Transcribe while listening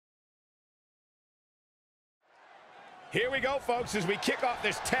Here we go, folks, as we kick off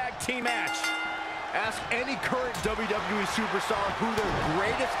this tag team match. Ask any current WWE superstar who their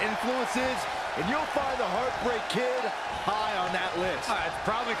greatest influence is, and you'll find the Heartbreak Kid high on that list. It's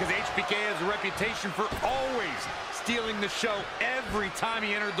probably because HBK has a reputation for always stealing the show every time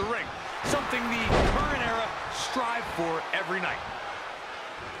he entered the ring. Something the current era strive for every night.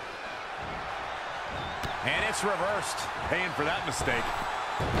 And it's reversed. Paying for that mistake.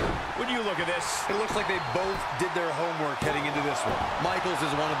 When you look at this, It looks like they both did their homework heading into this one. Michaels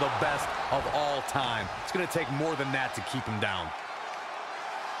is one of the best of all time. It's going to take more than that to keep him down.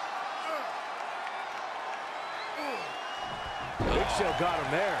 Big Show got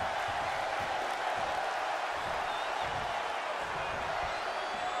him there.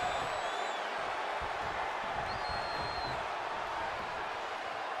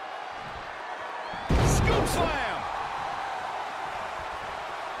 scoop slam.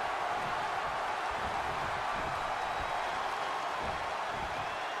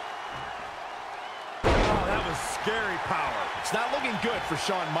 Scary power. It's not looking good for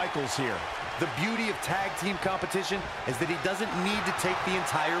Shawn Michaels here. The beauty of tag team competition is that he doesn't need to take the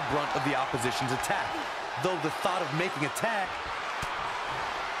entire brunt of the opposition's attack. Though the thought of making a tag,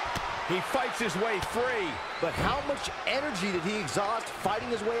 he fights his way free. but how much energy did he exhaust fighting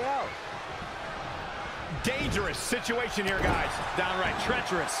his way out? Dangerous situation here, guys. Downright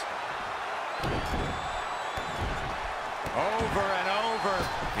treacherous. Over and over.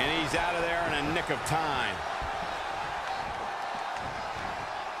 And he's out of there in a nick of time.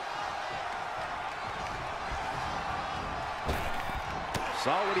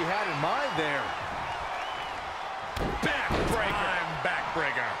 Saw what he had in mind there. Backbreaker.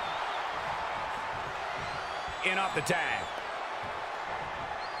 Backbreaker. In off the tag.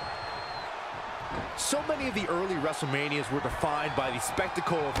 So many of the early WrestleManias were defined by the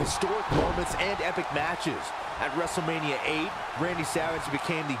spectacle of historic moments and epic matches. At WrestleMania 8, Randy Savage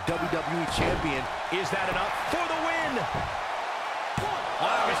became the WWE Champion. Is that enough for the win?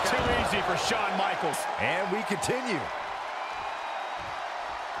 That was too easy for Shawn Michaels. And we continue.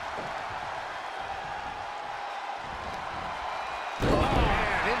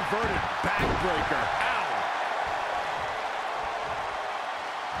 Inverted backbreaker. Ow.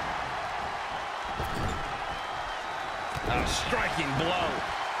 A striking blow.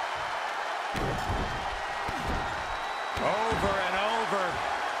 Over and over.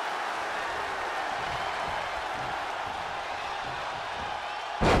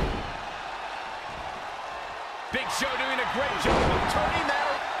 Big Show doing a great job of turning that.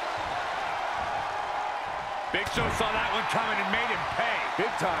 Big Show saw that one coming and made him pay.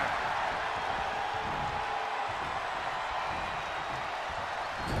 Big time.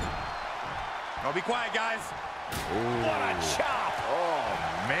 Oh, be quiet, guys. Ooh. What a chop. Oh,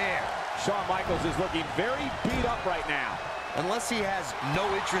 man. Shawn Michaels is looking very beat up right now. Unless he has no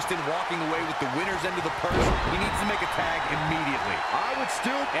interest in walking away with the winner's end of the purse, he needs to make a tag immediately. I would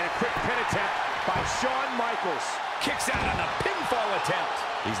still. And a quick pin attempt by Shawn Michaels. Kicks out on the pinfall attempt.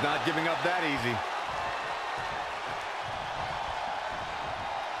 He's not giving up that easy.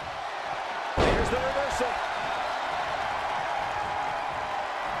 Here's the reversal.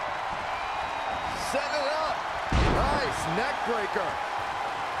 Set it up. Nice neck breaker.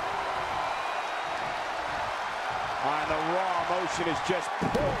 And the raw emotion is just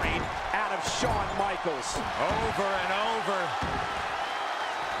pouring out of Shawn Michaels. Over and over.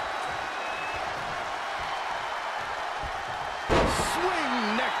 Swing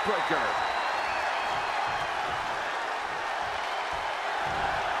neck breaker.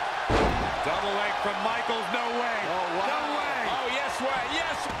 Double leg from Michaels. No way. Oh, wow. No way. Oh, yes, way.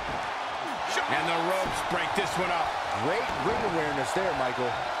 Yes. And the ropes break this one up. Great ring awareness there, Michael.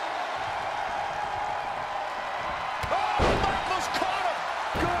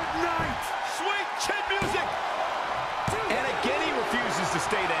 To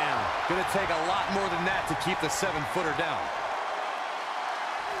stay down. Gonna take a lot more than that to keep the 7-footer down.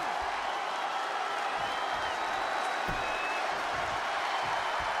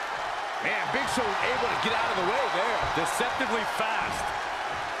 Man, Big Show able to get out of the way there. Deceptively fast.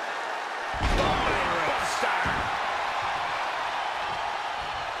 Buster.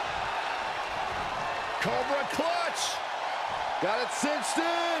 Cobra clutch. Got it cinched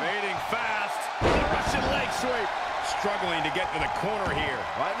in. Fading fast. The Russian leg sweep. Struggling to get to the corner here.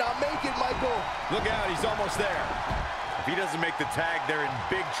 Might not make it, Michael. Look out, he's almost there. If he doesn't make the tag, they're in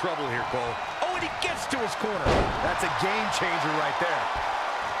big trouble here, Cole. Oh, and he gets to his corner. That's a game changer right there.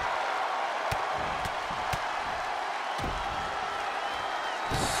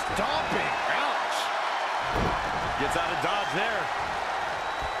 Stomping. Ouch. Gets out of dodge there.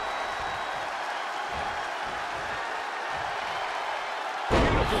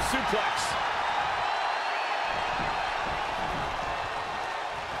 Virtual suplex.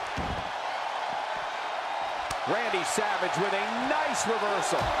 Randy Savage with a nice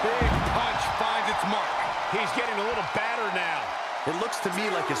reversal. Big punch finds its mark. He's getting a little battered now. It looks to me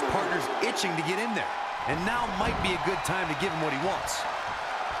like his partner's itching to get in there. And now might be a good time to give him what he wants.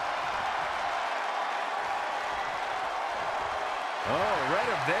 Oh, right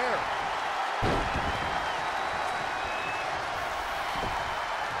up there.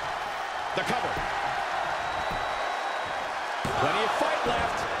 The cover. Plenty of fight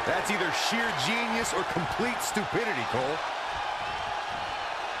left. That's either sheer genius or complete stupidity, Cole.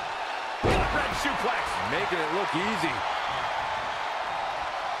 Red suplex. Making it look easy.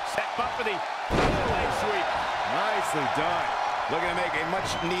 Set up for the leg sweep. Nicely done. Looking to make a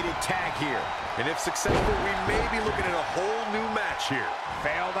much-needed tag here. And if successful, we may be looking at a whole new match here.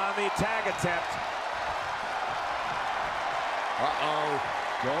 Failed on the tag attempt. Uh-oh.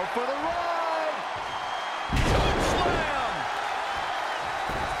 Going for the run. Choke slam.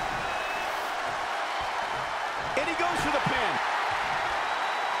 And he goes for the pin.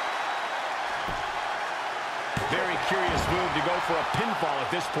 Very curious move to go for a pinfall at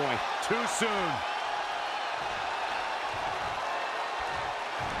this point. Too soon.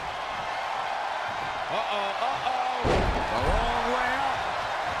 Uh-oh. A long way up.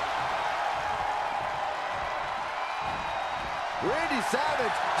 Randy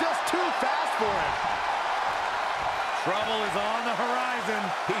Savage just too fast for him. Trouble is on the horizon.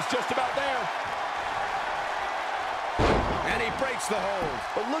 He's just about there. And he breaks the hold.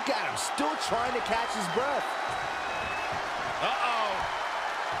 But look at him, still trying to catch his breath. Uh-oh.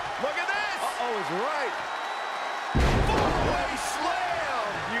 Look at this. Uh-oh is right. Far-away slam.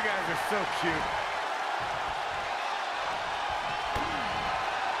 You guys are so cute.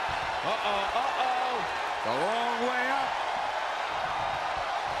 Uh-oh. A long way up.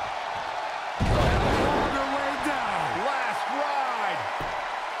 And a longer way down. Last ride.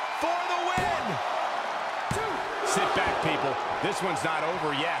 For the win. Sit back, people. This one's not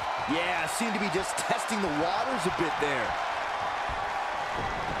over yet. Yeah, seemed to be just testing the waters a bit there.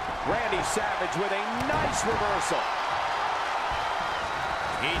 Randy Savage with a nice reversal.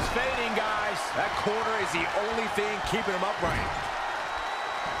 He's fading, guys. That corner is the only thing keeping him upright.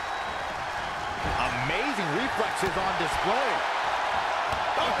 Amazing reflexes on display.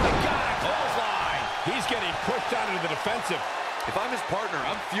 Oh, my God, a clothesline. He's getting pushed out into the defensive. If I'm his partner,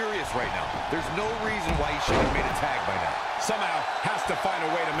 I'm furious right now. There's no reason why he shouldn't have made a tag by now. Somehow has to find a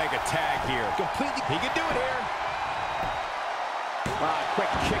way to make a tag here. Completely. He can do it here. Quick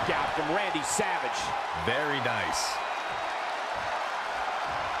kick out from Randy Savage. Very nice.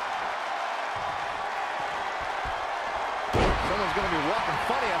 Someone's going to be walking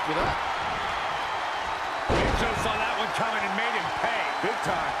funny after that. Big Show saw that one coming and made him pay. Big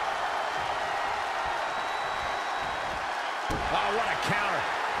time. Oh, what a counter.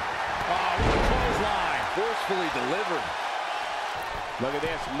 Oh, what a clothesline. Forcefully delivered. Look at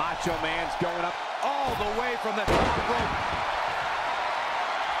this. Macho Man's going up all the way from the top rope.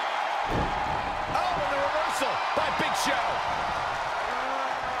 Oh, and the reversal by Big Show.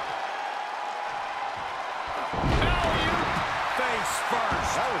 Face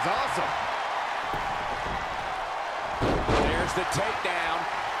first. That was awesome. There's the takedown.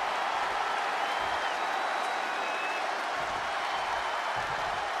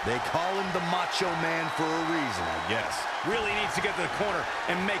 They call him the Macho Man for a reason, I guess. Really needs to get to the corner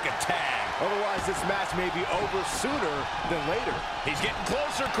and make a tag. Otherwise, this match may be over sooner than later. He's getting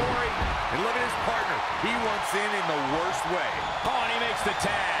closer, Corey. And look at his partner. He wants in the worst way. Oh, and he makes the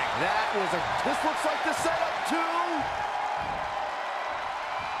tag. This looks like the setup too.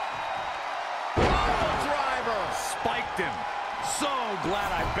 Pile driver. Spiked him. So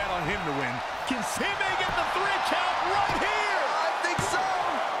glad I bet on him to win. He may get the 3 count right here. I think so.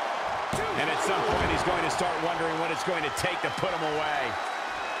 And at some point, he's going to start wondering what it's going to take to put him away.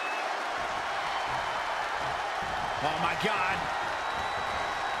 Oh, my God.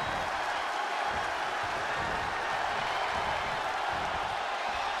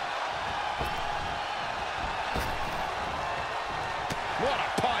 What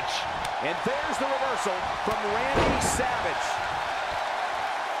a punch. And there's the reversal from Randy Savage.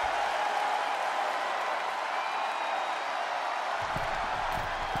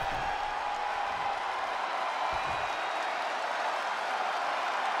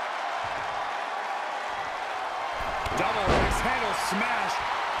 Double axe handle smash.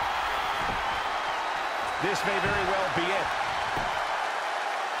 This may very well be it.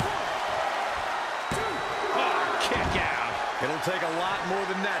 Oh, kick out. It'll take a lot more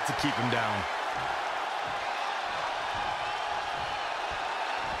than that to keep him down.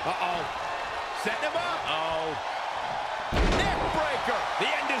 Uh-oh. Setting him up. Uh-oh. Neck breaker. The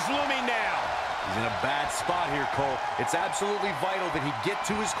end is looming now. He's in a bad spot here, Cole. It's absolutely vital that he get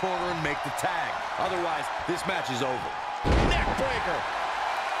to his corner and make the tag. Otherwise, this match is over. Neck breaker.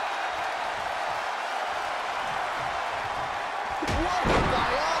 What a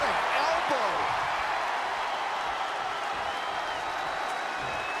bionic elbow!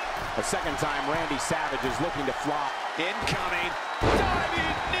 A second time, Randy Savage is looking to flop. Incoming.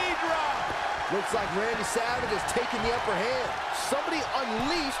 Diving knee drop. Looks like Randy Savage is taking the upper hand. Somebody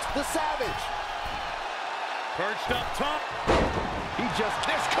unleashed the Savage. Perched up top.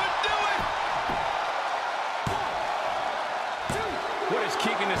 This could do it. 1, 2. What is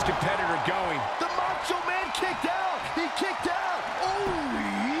keeping this competitor going? The Macho Man kicked out. He kicked out. Oh,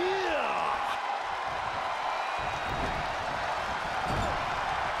 yeah.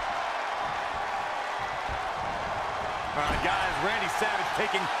 All right, guys, Randy Savage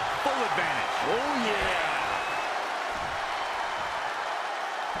taking full advantage. Oh, yeah.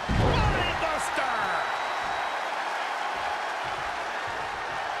 Body buster.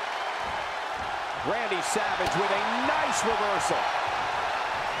 Randy Savage with a nice reversal.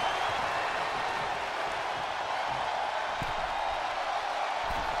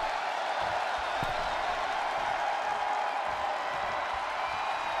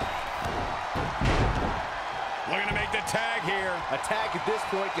 Looking to make the tag here. A tag at this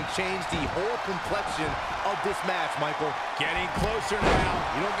point can change the whole complexion of this match, Michael. Getting closer now.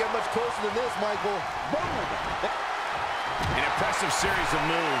 You don't get much closer than this, Michael. Boom! An impressive series of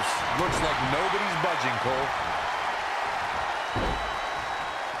moves. Looks like nobody's budging, Cole.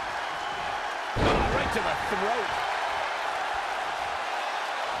 Right to the throat.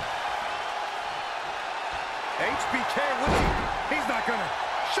 HBK, what's he? He's not gonna.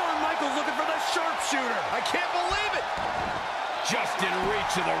 Shawn Michaels looking for the sharpshooter. I can't believe it. Just in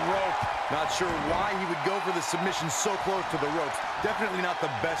reach of the rope. Not sure why he would go for the submission so close to the ropes. Definitely not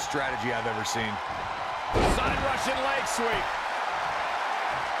the best strategy I've ever seen. Side Russian leg sweep.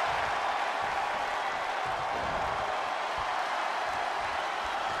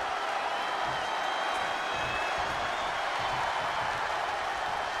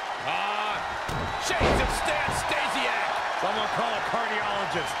 Shades of Stan Stasiak. Someone call a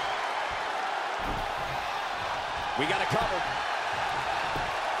cardiologist. We got a cover.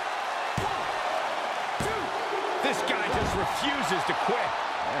 1, 2. This guy just refuses to quit.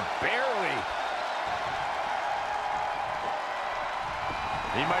 And barely.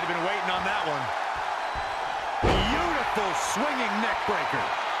 He might have been waiting on that one. Beautiful swinging neck breaker.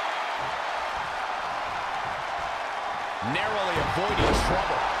 Narrowly avoiding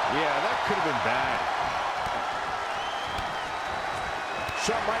trouble. Yeah, that could have been bad.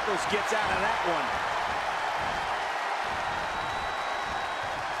 Shawn Michaels gets out of that one.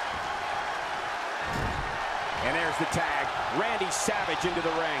 And there's the tag. Randy Savage into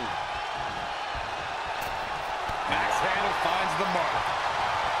the ring. Axe handle finds the mark.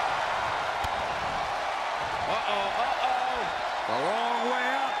 Uh-oh, uh-oh. The long way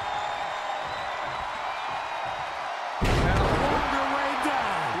up. And a longer way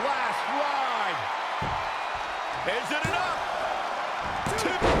down. Last ride. Is it enough?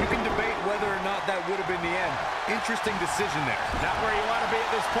 You can debate whether or not that would have been the end. Interesting decision there. Not where you want to be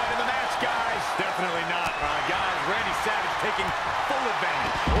at this point in the match, guys. Definitely not. Guys, Randy Savage taking full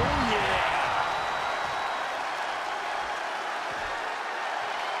advantage. Oh, yeah.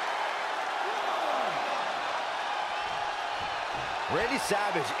 Randy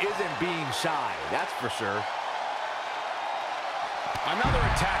Savage isn't being shy, that's for sure. Another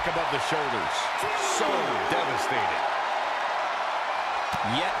attack above the shoulders. So devastating.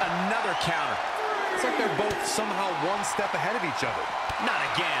 Yet another counter. It's like they're both somehow one step ahead of each other. Not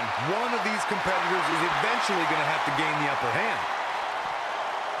again. One of these competitors is eventually going to have to gain the upper hand.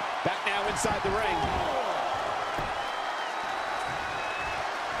 Back now inside the ring.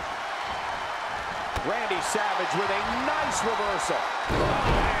 Randy Savage with a nice reversal. Oh,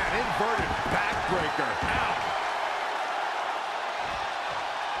 man, inverted backbreaker. Ow.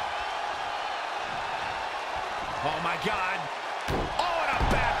 Oh, my God. Oh, and a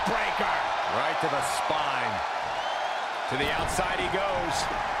backbreaker. Right to the spine. To the outside he goes.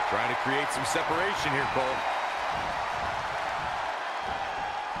 Trying to create some separation here, Cole.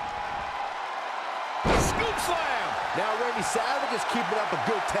 Scoop slam. Now Randy Savage is keeping up a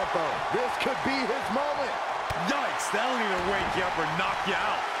good tempo. This could be his moment. Yikes, that'll either wake you up or knock you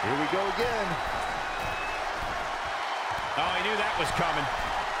out. Here we go again. Oh, he knew that was coming.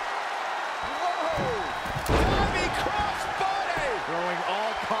 Whoa! Diving crossbody. Throwing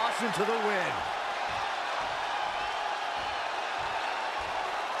all caution to the wind.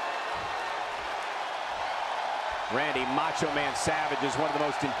 Randy Macho Man Savage is one of the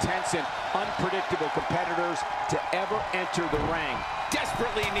most intense and unpredictable competitors to ever enter the ring.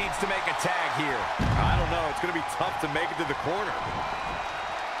 Desperately needs to make a tag here. I don't know. It's going to be tough to make it to the corner.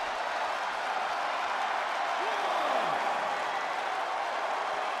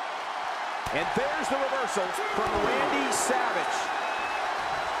 And there's the reversal from Randy Savage.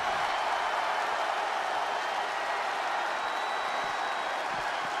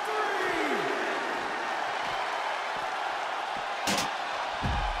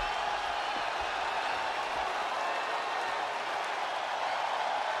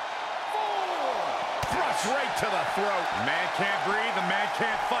 Right to the throat. Man can't breathe, the man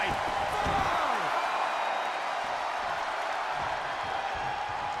can't fight.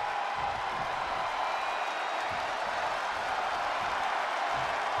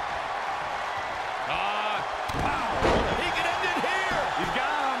 He can end it here. He's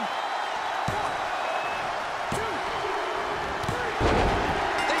got him. 1, 2, 3.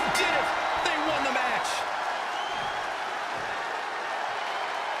 They did it. They won the match.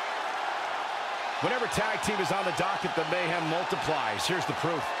 Whenever tag team is on the docket, the mayhem multiplies. Here's the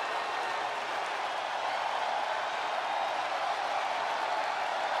proof.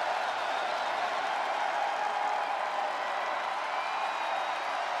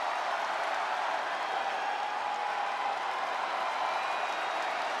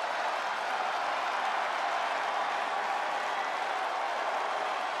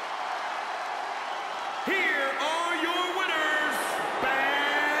 Here are your winners,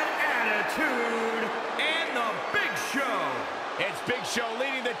 Bad Attitude and the Big Show. It's Big Show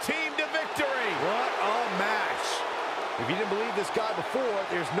leading the team to victory. What a match. If you didn't believe this guy before,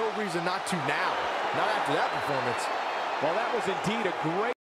 there's no reason not to now. Not after that performance. Well, that was indeed a great